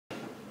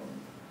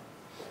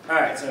All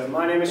right, so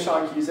my name is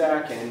Sean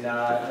Cusack, and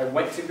I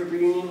went to Cooper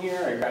Union here.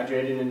 I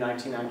graduated in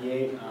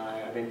 1998.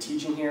 I've been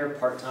teaching here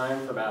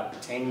part-time for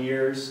about 10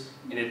 years,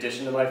 in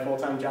addition to my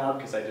full-time job,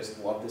 because I just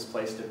love this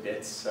place to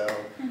bits, so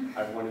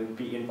I've wanted to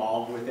be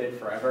involved with it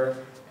forever.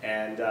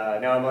 And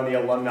now I'm on the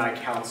Alumni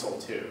Council,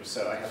 too,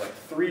 so I have like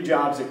 3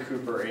 jobs at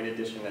Cooper in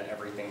addition to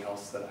everything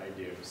else that I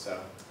do, so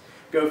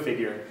go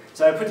figure.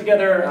 So I put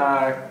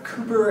together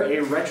Cooper,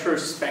 a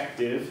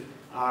retrospective,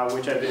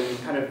 which I've been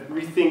kind of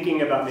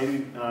rethinking about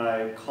maybe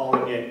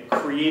calling it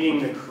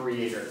Creating the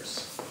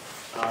Creators.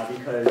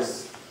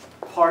 Because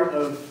part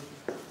of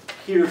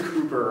Peter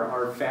Cooper,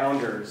 our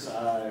founder's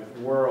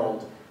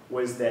world,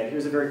 was that he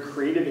was a very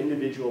creative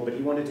individual, but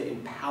he wanted to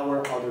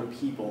empower other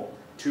people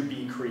to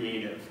be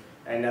creative.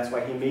 And that's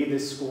why he made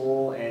this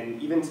school,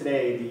 and even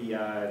today,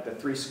 the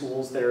 3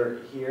 schools that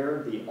are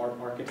here, the art,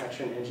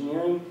 architecture, and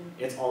engineering,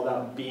 it's all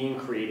about being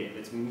creative.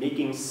 It's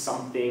making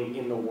something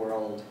in the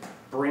world,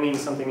 bringing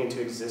something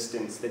into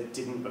existence that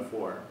didn't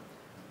before.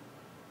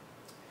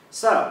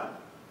 So,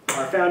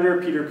 our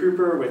founder, Peter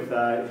Cooper, with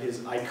his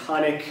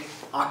iconic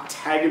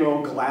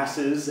octagonal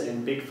glasses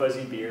and big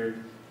fuzzy beard,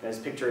 and his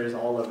picture is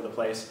all over the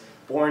place,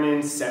 born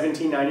in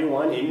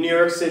 1791 in New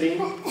York City,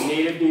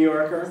 native New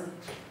Yorker,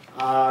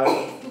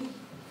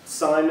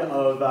 son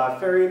of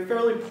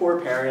fairly poor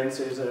parents.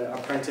 He was an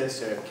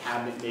apprentice, a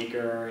cabinet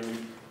maker,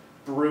 and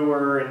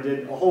brewer, and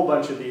did a whole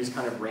bunch of these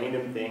kind of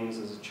random things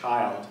as a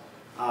child.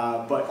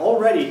 But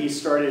already he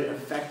started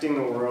affecting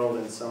the world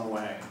in some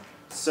way.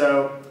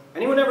 So,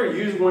 anyone ever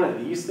used one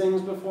of these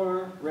things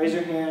before? Raise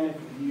your hand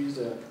if you used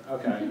it.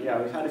 Okay,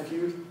 yeah, we've had a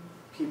few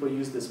people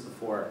use this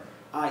before.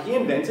 He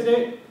invented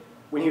it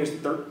when he was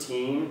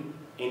 13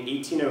 in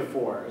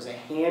 1804. It was a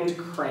hand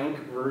crank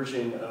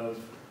version of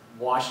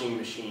washing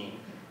machine.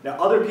 Now,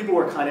 other people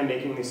were kind of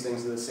making these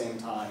things at the same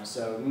time,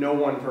 so no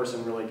one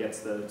person really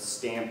gets the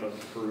stamp of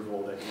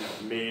approval that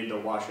made the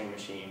washing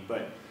machine.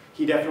 But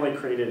he definitely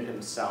created it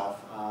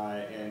himself,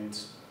 and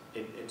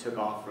it took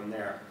off from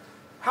there.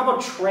 How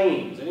about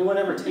trains? Anyone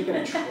ever taken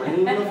a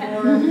train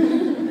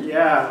before?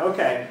 Yeah,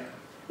 okay.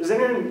 Does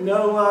anyone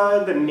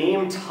know the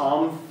name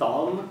Tom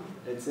Thumb?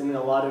 It's in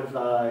a lot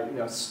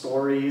of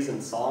stories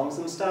and songs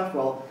and stuff.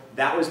 Well,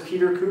 that was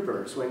Peter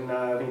Cooper's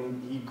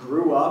when he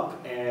grew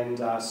up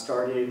and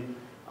started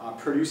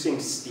producing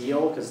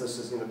steel, because this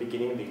was in the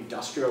beginning of the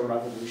Industrial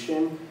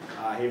Revolution.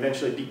 He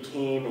eventually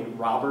became a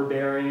robber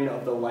baron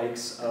of the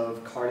likes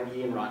of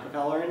Carnegie and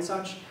Rockefeller and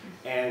such,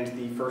 and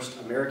the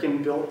first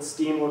American-built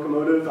steam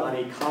locomotive on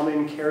a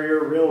common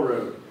carrier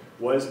railroad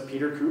was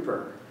Peter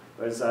Cooper.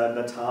 It was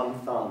the Tom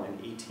Thumb in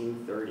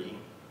 1830.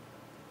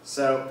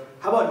 So,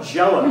 how about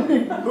Jell-O?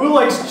 Who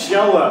likes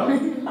Jell-O?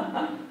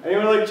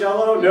 Anyone like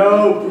Jell-O?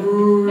 No,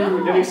 boo.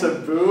 No. Getting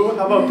some boo.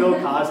 How about Bill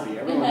Cosby?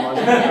 Everyone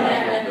loves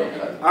Bill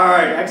Cosby. All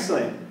right,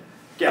 excellent.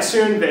 Guess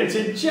who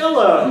invented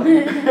Jell-O?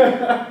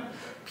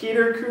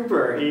 Peter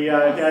Cooper.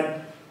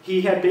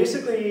 He had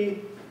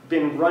basically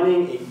been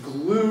running a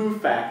glue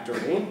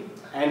factory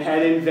and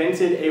had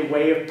invented a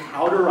way of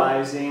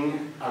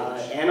powderizing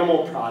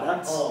animal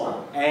products,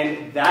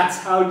 and that's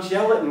how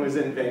gelatin was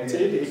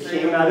invented. It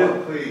came out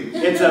of,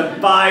 it's a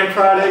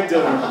byproduct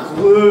of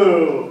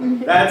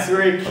glue. That's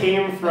where it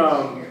came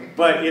from.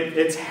 But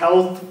it's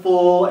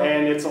healthful,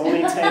 and it's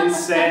only 10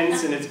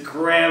 cents, and it's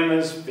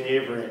grandma's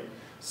favorite.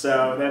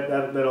 So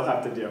that'll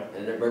have to do.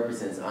 And it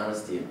represents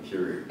honesty and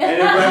purity. And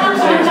it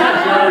represents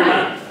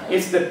purity.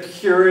 It's the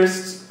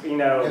purest,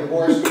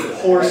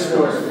 horse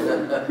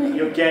food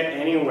you'll get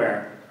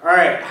anywhere. All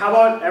right, how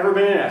about ever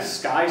been in a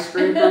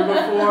skyscraper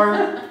before?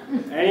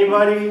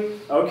 Anybody?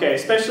 Okay,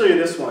 especially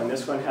this one.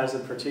 This one has a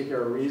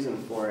particular reason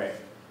for it.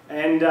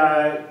 And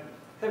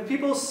have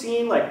people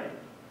seen like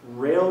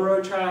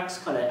railroad tracks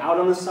kind of out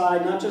on the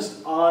side, not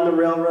just on the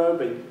railroad,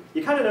 but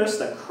you kind of notice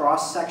the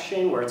cross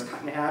section where it's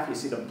cut in half. You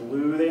see the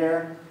blue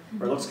there,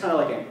 where it looks kind of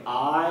like an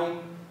eye.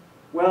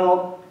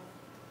 Well,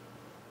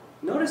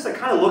 notice it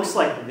kind of looks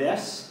like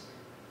this.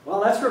 Well,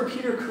 that's where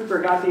Peter Cooper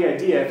got the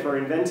idea for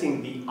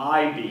inventing the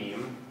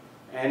I-beam.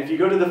 And if you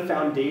go to the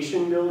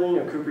foundation building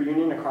of Cooper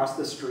Union across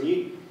the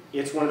street,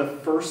 it's one of the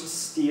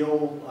first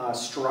steel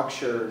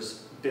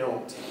structures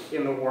built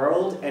in the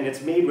world, and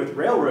it's made with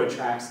railroad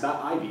tracks,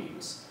 not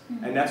I-beams.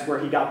 And that's where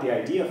he got the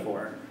idea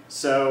for.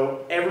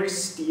 So every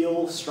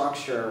steel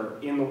structure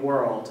in the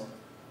world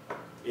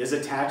is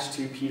attached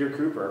to Peter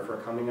Cooper for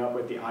coming up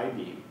with the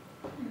I-beam.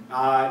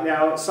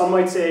 Now, some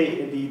might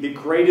say the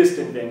greatest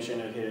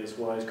invention of his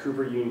was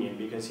Cooper Union,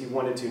 because he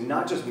wanted to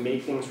not just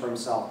make things for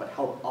himself, but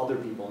help other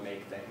people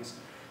make things.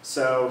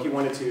 So he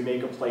wanted to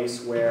make a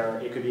place where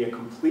it could be a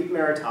complete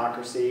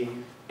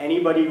meritocracy.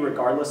 Anybody,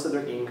 regardless of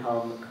their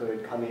income,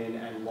 could come in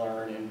and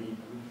learn and be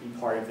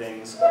part of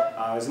things. It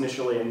was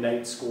initially a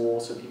night school,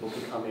 so people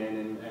could come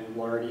in and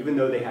learn, even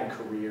though they had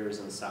careers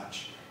and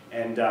such.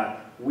 And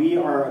we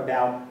are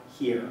about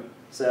here.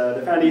 So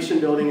the foundation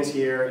building is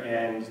here,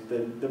 and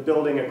the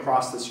building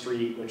across the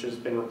street, which has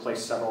been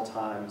replaced several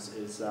times,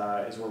 is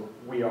where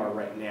we are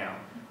right now.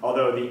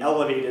 Although the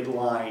elevated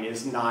line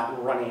is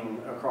not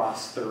running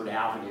across 3rd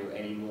Avenue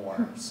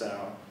anymore,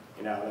 so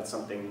that's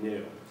something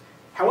new.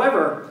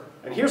 However,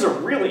 and here's a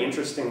really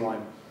interesting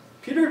one,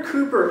 Peter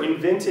Cooper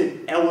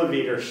invented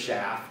elevator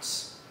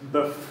shafts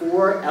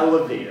before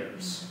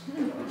elevators.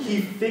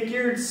 He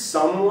figured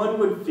someone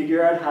would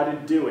figure out how to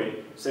do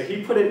it, so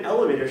he put an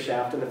elevator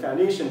shaft in the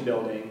foundation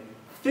building.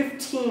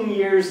 15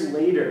 years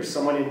later,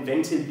 someone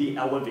invented the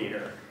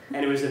elevator,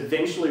 and it was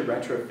eventually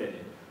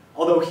retrofitted.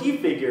 Although he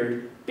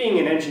figured, being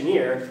an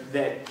engineer,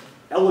 that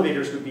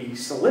elevators would be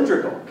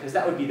cylindrical, because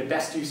that would be the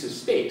best use of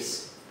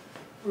space.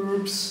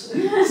 Oops.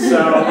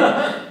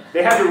 So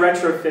they had to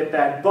retrofit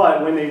that,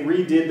 but when they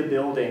redid the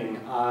building,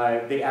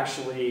 they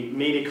actually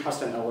made a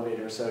custom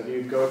elevator. So if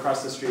you go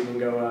across the street and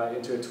go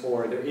into a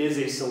tour, there is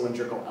a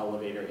cylindrical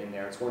elevator in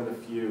there. It's one of the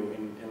few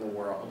in the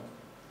world.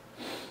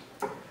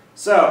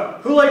 So,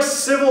 who likes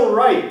civil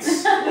rights?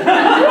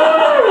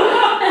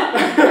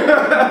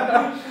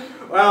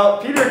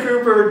 Well, Peter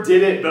Cooper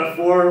did it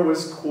before it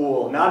was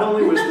cool. Not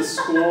only was the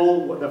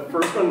school the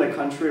first one in the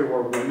country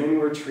where women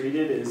were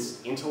treated as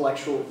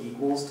intellectual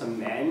equals to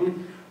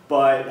men,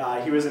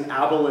 but he was an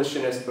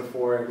abolitionist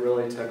before it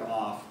really took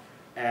off.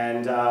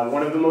 And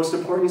one of the most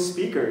important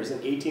speakers in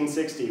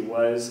 1860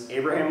 was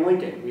Abraham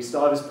Lincoln. We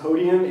still have his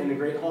podium in the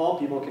Great Hall.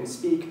 People can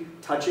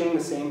speak touching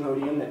the same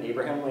podium that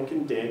Abraham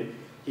Lincoln did.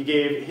 He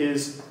gave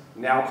his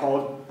now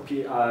called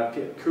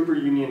Cooper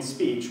Union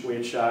speech,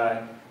 which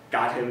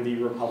got him the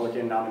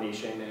Republican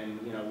nomination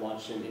and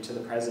launched him into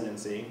the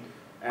presidency.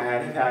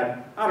 And he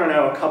had, I don't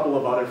know, a couple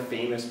of other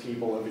famous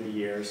people over the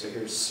years. So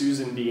here's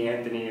Susan B.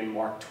 Anthony and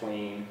Mark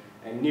Twain.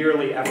 And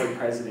nearly every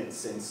president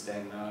since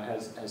then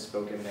has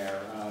spoken there.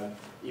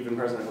 Even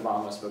President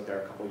Obama spoke there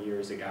a couple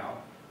years ago.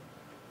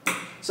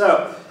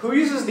 So, who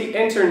uses the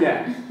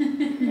internet?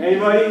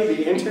 Anybody?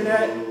 The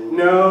internet?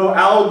 No,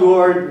 Al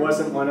Gore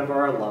wasn't one of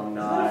our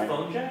alumni. Is that a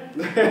phone jack?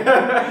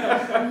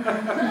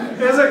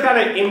 There's a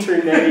kind of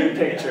internet-y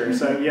picture,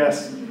 so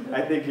yes,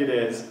 I think it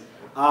is.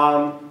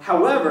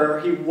 However,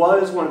 he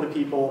was one of the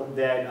people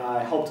that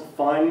helped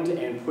fund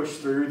and push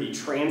through the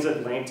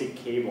transatlantic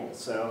cable.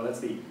 So that's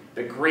the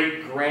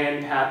great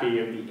grandpappy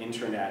of the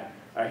internet.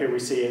 Here we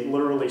see it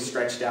literally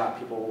stretched out,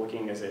 people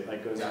looking as it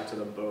goes out to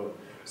the boat.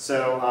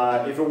 So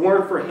if it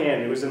weren't for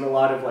him, it was in a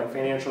lot of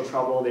financial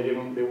trouble. They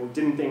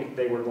didn't think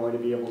they were going to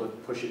be able to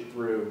push it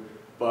through.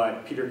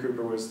 But Peter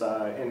Cooper was,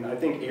 and I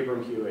think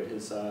Abram Hewitt,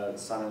 his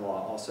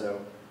son-in-law, also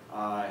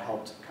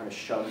helped kind of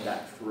shove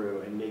that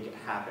through and make it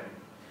happen.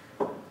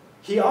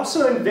 He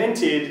also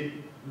invented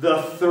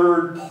the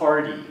third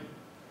party.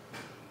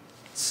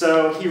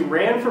 So he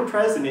ran for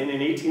president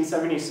in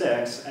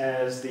 1876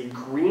 as the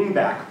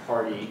Greenback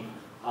Party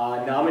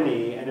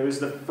nominee, and it was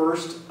the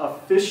first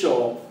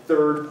official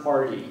third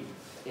party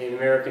in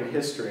American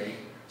history.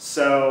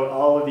 So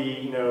all of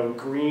the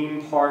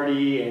Green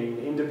Party and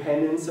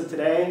independents of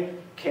today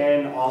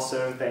can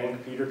also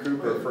thank Peter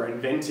Cooper for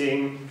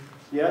inventing.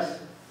 Yes?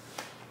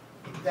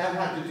 That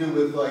had to do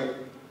with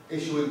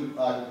issuing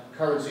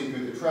currency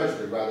through the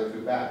Treasury rather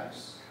through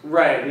banks.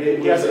 Right.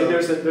 Yes.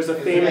 There's a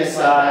famous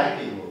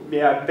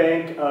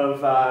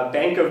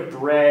Bank of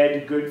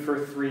Bread, good for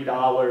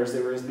 $3.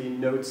 There was the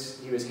notes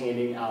he was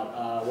handing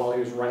out while he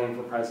was running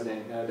for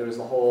president. There was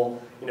the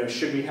whole,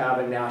 should we have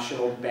a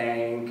national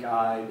bank?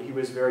 He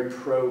was very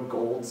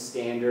pro-gold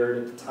standard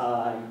at the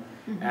time.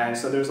 And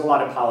so there's a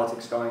lot of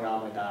politics going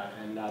on with that.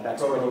 And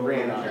that's what he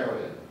ran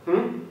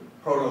on.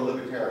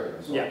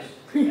 Proto-libertarian. Yes.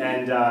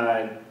 And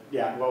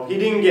yeah, well, he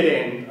didn't get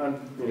in,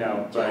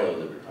 but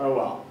oh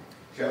well.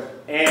 Sure.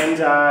 And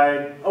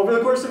over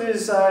the course of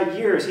his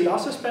years, he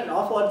also spent an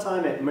awful lot of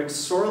time at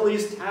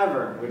McSorley's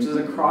Tavern, which is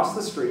across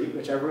the street,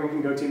 which everyone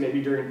can go to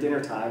maybe during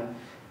dinner time.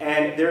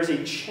 And there's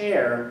a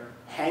chair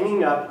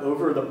hanging up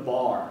over the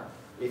bar.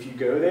 If you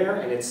go there,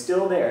 and it's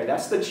still there,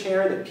 that's the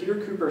chair that Peter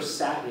Cooper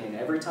sat in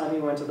every time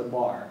he went to the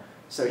bar.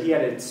 So he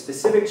had a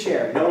specific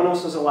chair. No one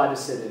else was allowed to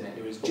sit in it.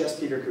 It was just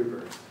Peter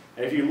Cooper.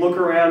 And if you look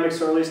around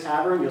McSorley's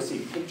Tavern, you'll see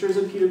pictures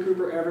of Peter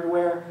Cooper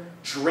everywhere,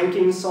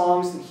 drinking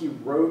songs that he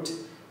wrote,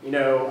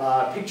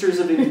 pictures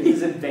of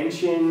his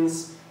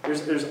inventions.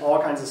 There's all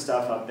kinds of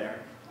stuff up there.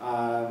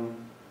 All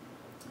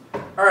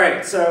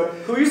right, so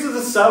who uses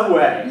the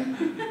subway?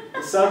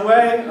 The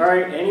subway? All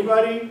right,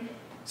 anybody?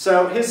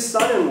 So his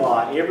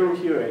son-in-law, Abram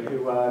Hewitt,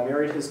 who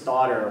married his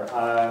daughter,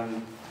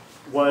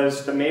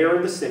 was the mayor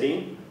of the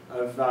city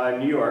of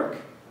New York,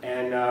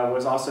 and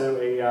was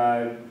also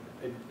a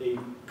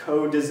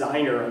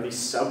co-designer of the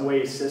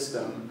subway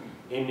system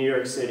in New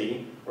York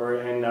City,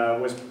 and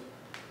was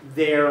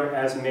there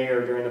as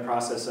mayor during the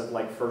process of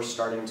first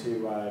starting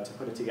to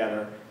put it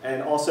together,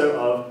 and also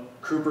of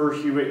Cooper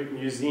Hewitt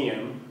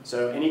Museum.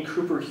 So any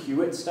Cooper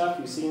Hewitt stuff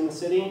you see in the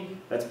city,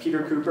 that's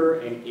Peter Cooper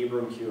and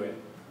Abram Hewitt.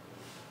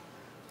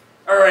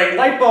 All right,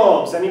 light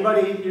bulbs.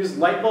 Anybody use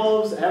light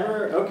bulbs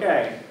ever?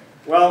 Okay.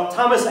 Well,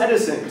 Thomas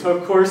Edison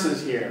took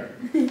courses here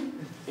in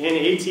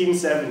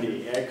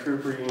 1870 at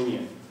Cooper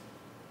Union.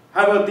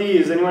 How about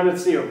these? Anyone want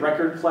to see a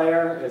record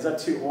player? Is that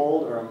too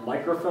old? Or a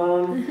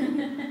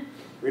microphone?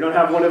 We don't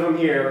have one of them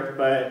here,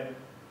 but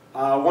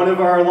one of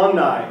our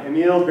alumni,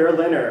 Emil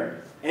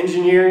Berliner,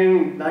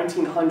 Engineering,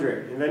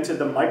 1900, invented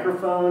the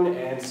microphone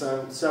and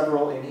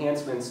several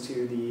enhancements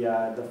to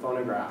the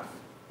phonograph.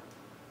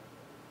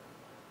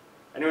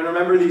 Anyone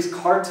remember these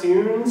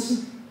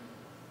cartoons?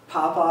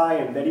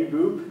 Popeye and Betty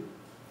Boop?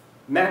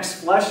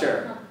 Max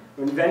Fleischer,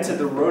 who invented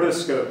the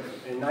rotoscope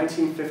in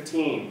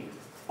 1915.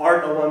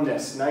 Art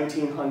Alumnus,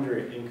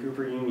 1900, in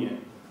Cooper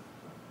Union.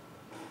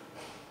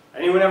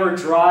 Anyone ever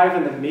drive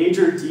in the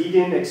Major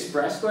Deegan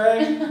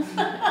Expressway?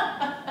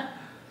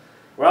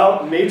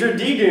 Well, Major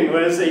Deegan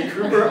was a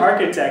Cooper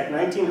architect,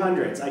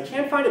 1900s. I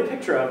can't find a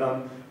picture of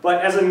him,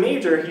 but as a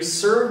major, he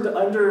served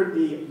under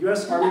the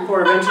U.S. Army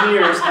Corps of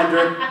Engineers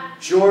under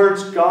George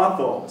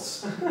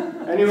Goethals.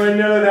 Anyone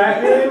know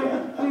that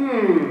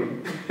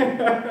name?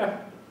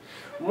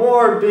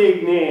 More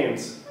big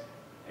names.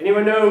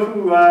 Anyone know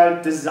who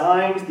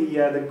designed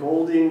the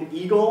Golden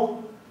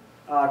Eagle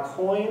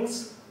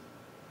coins?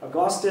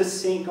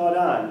 Augustus St.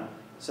 Gaudens.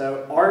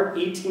 So, Art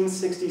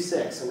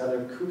 1866,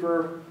 another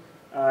Cooper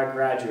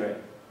graduate.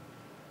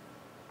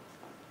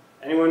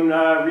 Anyone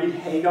read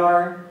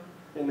Hagar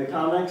in the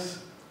comics?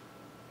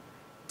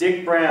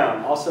 Dick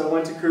Brown also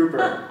went to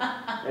Cooper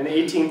in the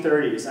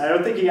 1830s. I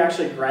don't think he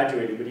actually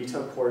graduated, but he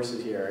took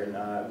courses here, in,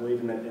 I believe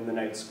in the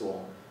night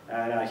school.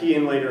 And he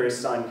and later his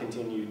son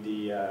continued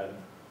the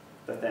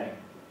thing.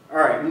 All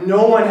right,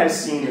 no one has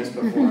seen this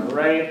before,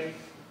 right?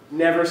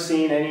 Never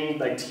seen any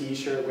like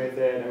T-shirt with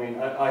it. I mean,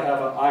 I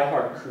have an I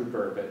Heart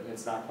Cooper, but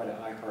it's not quite an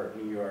I Heart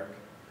New York.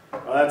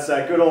 Well, that's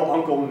good old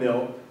Uncle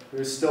Milt,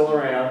 who's still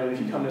around, and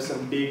if you come to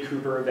some big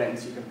Cooper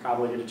events, you can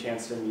probably get a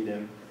chance to meet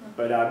him.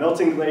 But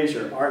Milton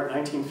Glaser, Art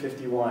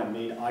 1951,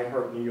 made I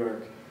Heart New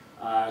York,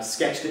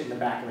 sketched it in the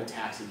back of a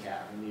taxi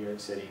cab in New York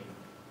City.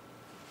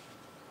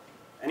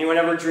 Anyone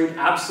ever drink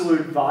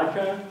Absolute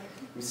vodka?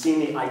 You've seen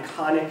the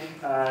iconic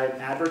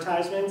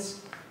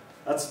advertisements?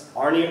 That's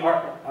Arnie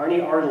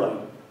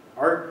Arlo,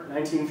 Art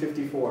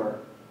 1954.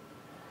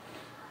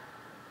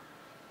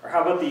 Or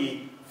how about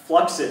the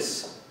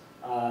Fluxus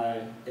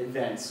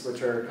events,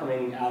 which are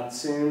coming out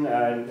soon,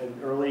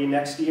 early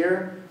next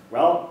year?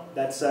 Well,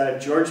 that's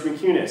George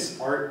McCunis,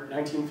 Art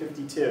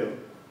 1952.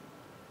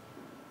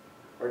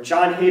 Or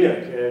John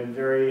Haydock, a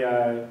very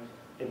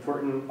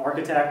important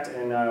architect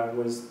and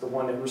was the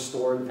one that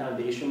restored the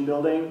foundation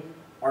building,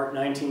 Art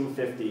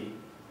 1950.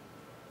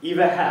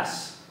 Eva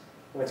Hess,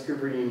 West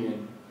Cooper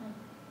Union,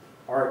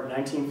 Art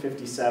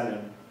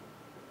 1957.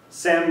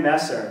 Sam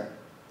Messer,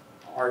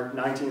 Art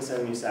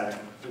 1977.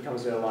 He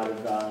comes to a lot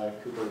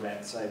of Cooper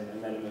events. I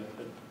met him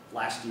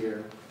last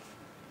year.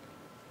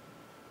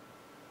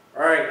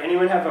 All right,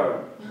 anyone have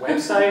a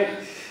website?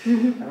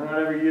 Anyone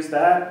ever use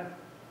that?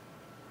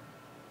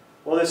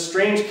 Well, this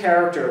strange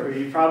character who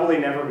you probably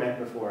never met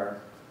before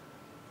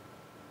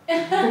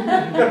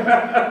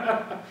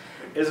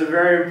is a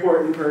very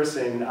important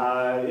person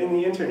in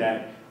the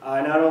internet.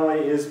 Not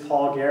only is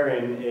Paul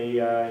Guerin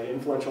an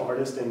influential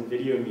artist in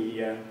video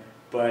media,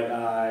 but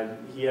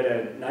he had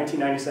a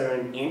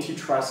 1997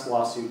 antitrust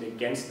lawsuit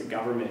against the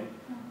government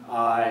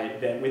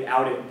that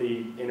without it,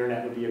 the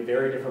internet would be a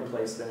very different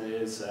place than it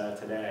is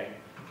today.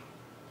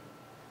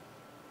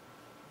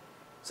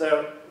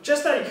 So,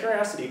 just out of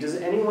curiosity, does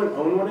anyone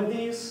own one of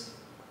these?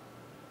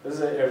 This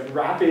is a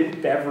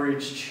rapid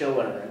beverage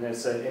chiller, and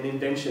it's an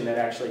invention that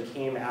actually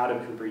came out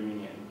of Cooper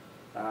Union.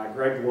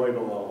 Greg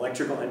Loibel,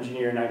 electrical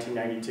engineer in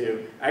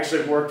 1992. I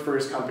actually worked for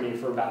his company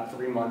for about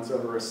 3 months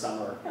over a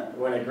summer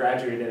when I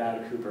graduated out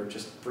of Cooper,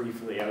 just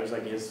briefly. I was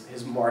like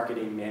his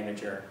marketing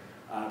manager.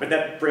 But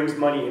that brings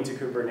money into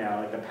Cooper now.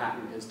 Like the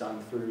patent is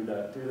done through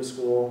the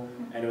school,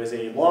 and it was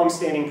a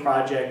long-standing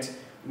project.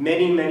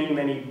 Many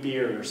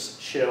beers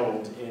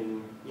chilled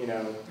in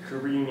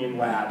Cooper Union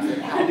labs that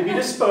had to be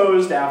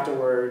disposed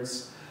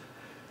afterwards.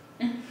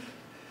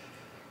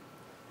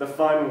 The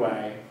fun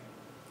way.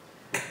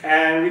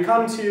 And we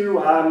come to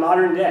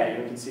modern day.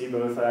 You can see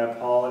both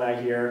Paul and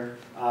I here,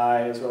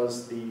 as well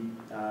as the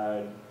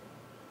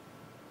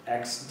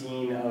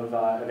ex-dean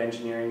of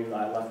engineering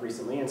left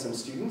recently, and some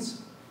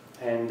students.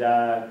 And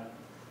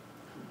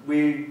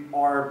we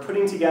are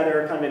putting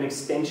together kind of an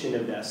extension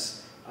of this.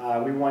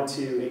 We want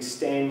to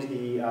extend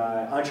the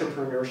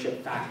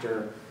entrepreneurship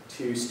factor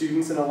to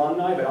students and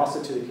alumni, but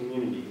also to the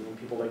community. We want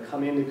people to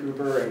come into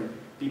Cooper and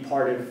be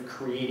part of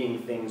creating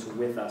things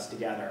with us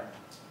together.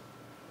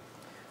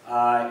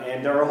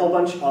 And there are a whole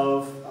bunch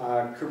of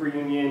Cooper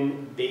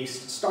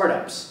Union-based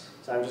startups.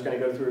 So I'm just going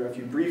to go through a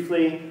few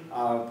briefly.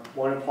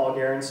 One of Paul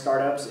Guerin's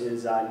startups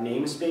is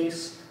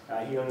Namespace.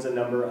 He owns a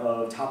number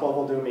of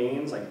top-level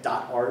domains like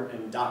 .art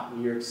and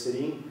 .New York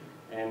City.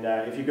 And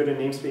if you go to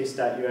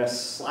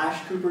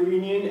namespace.us/Cooper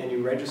Union and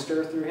you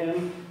register through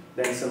him,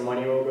 then some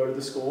money will go to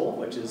the school,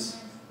 which is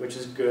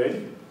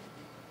good.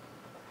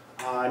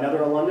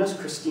 Another alumnus,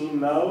 Christine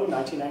Moe,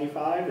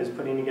 1995, is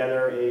putting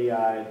together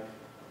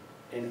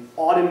an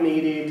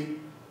automated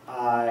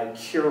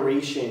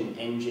curation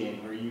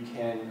engine where you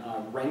can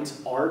rent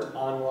art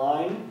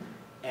online,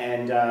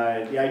 and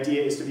the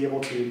idea is to be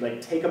able to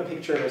take a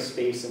picture of a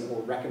space and it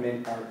will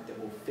recommend art that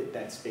will fit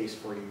that space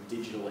for you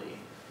digitally.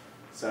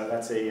 So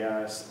that's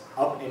a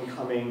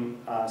up-and-coming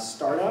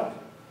startup.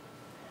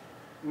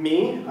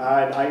 Me,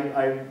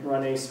 I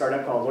run a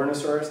startup called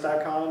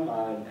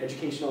Learnosaurus.com,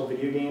 educational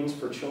video games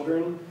for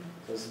children.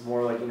 So this is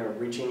more like,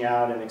 reaching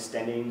out and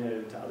extending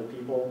to other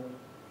people.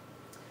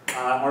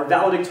 Our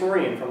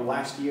valedictorian from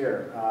last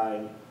year,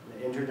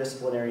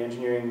 Interdisciplinary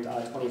Engineering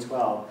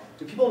 2012.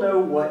 Do people know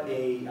what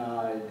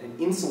an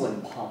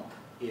insulin pump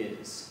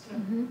is?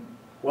 Mm-hmm.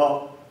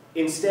 Well,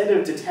 instead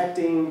of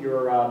detecting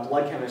your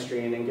blood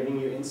chemistry and then giving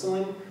you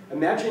insulin,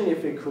 imagine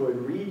if it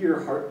could read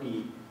your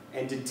heartbeat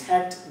and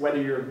detect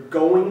whether you're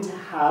going to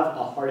have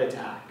a heart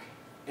attack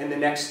in the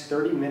next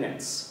 30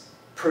 minutes,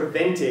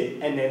 prevent it,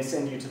 and then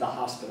send you to the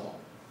hospital.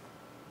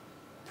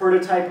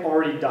 Prototype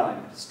already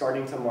done,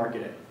 starting to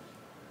market it.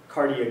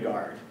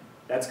 CardioGuard,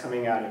 that's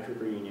coming out at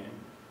Cooper Union.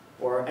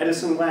 Or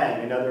Edison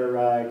Lang,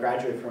 another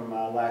graduate from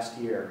last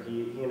year.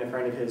 He and a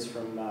friend of his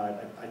from,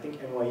 I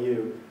think,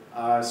 NYU,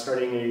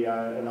 starting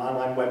an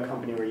online web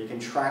company where you can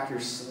track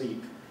your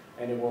sleep,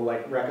 and it will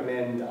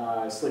recommend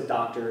sleep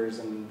doctors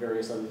and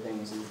various other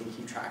things, and you can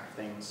keep track of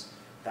things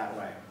that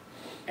way.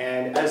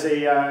 And as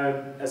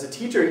a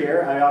teacher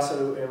here, I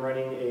also am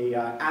running a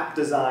app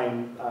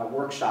design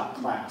workshop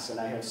class, and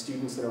I have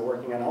students that are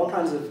working on all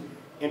kinds of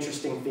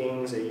interesting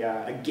things,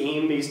 a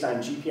game based on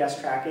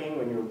GPS tracking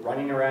when you're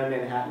running around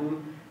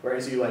Manhattan,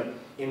 whereas you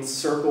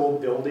encircle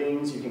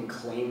buildings, you can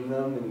claim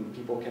them, and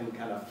people can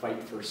kind of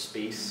fight for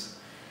space.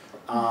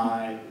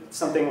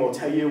 Something will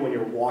tell you when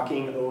you're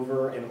walking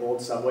over an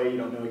old subway you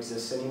don't know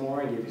exists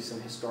anymore and give you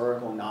some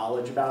historical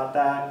knowledge about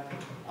that.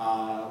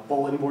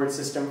 Bulletin board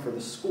system for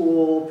the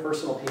school,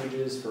 personal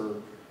pages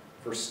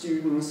for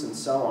students, and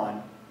so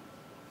on.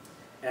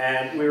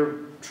 And we're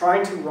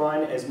trying to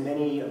run as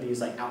many of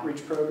these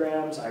outreach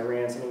programs. I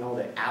ran something called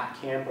an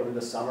app camp over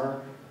the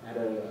summer. I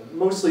had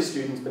mostly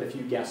students, but a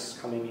few guests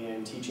coming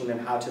in, teaching them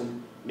how to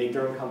make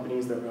their own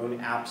companies, their own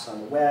apps on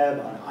the web,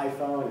 on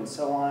iPhone, and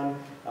so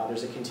on.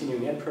 There's a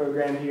continuing ed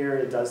program here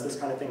that does this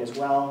kind of thing as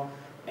well.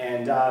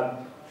 And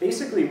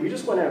basically, we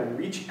just want to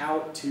reach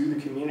out to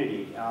the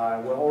community.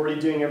 We're already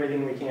doing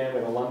everything we can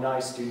with alumni,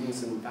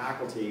 students, and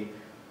faculty.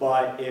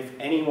 But if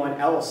anyone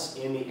else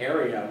in the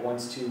area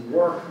wants to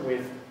work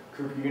with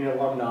Cooper Union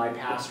alumni,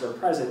 past or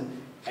present,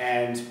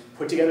 and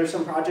put together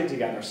some project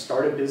together,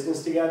 start a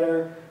business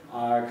together,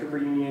 Cooper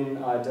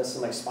Union does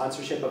some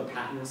sponsorship of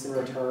patents in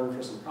return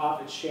for some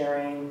profit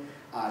sharing,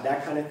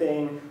 that kind of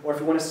thing. Or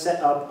if you want to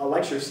set up a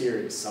lecture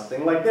series,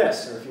 something like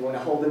this, or if you want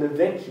to hold an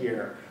event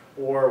here,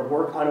 or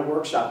work on a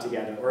workshop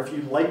together, or if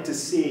you'd like to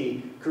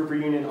see Cooper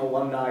Union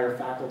alumni or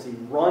faculty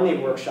run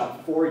a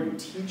workshop for you,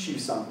 teach you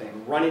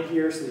something, run it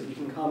here so that you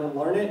can come and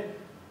learn it,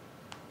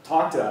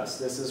 talk to us.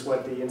 This is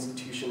what the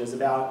institution is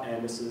about,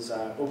 and this is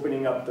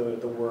opening up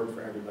the word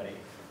for everybody.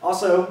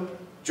 Also,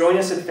 join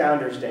us at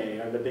Founders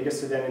Day, the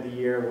biggest event of the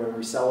year where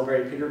we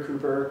celebrate Peter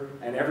Cooper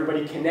and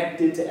everybody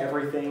connected to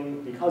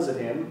everything because of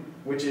him,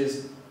 which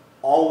is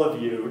all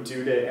of you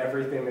due to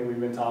everything that we've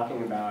been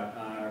talking about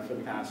for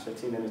the past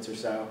 15 minutes or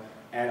so.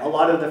 And a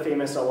lot of the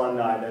famous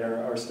alumni that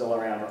are still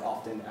around are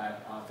often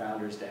at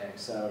Founders Day.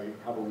 So you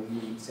probably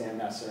meet Sam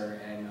Messer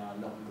and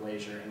Milton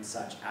Glazier and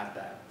such at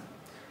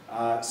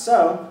that.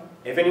 So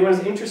if anyone's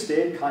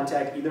interested,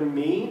 contact either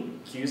me,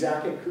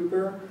 Cusack at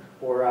Cooper,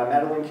 or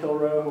Madeline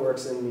Kilroe, who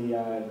works in the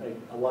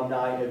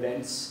alumni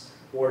events,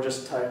 or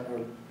just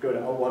go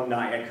to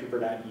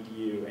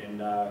alumni@cooper.edu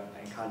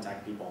and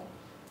contact people.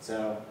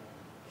 So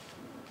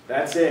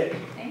that's it.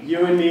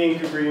 You and me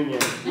and Cooper Union.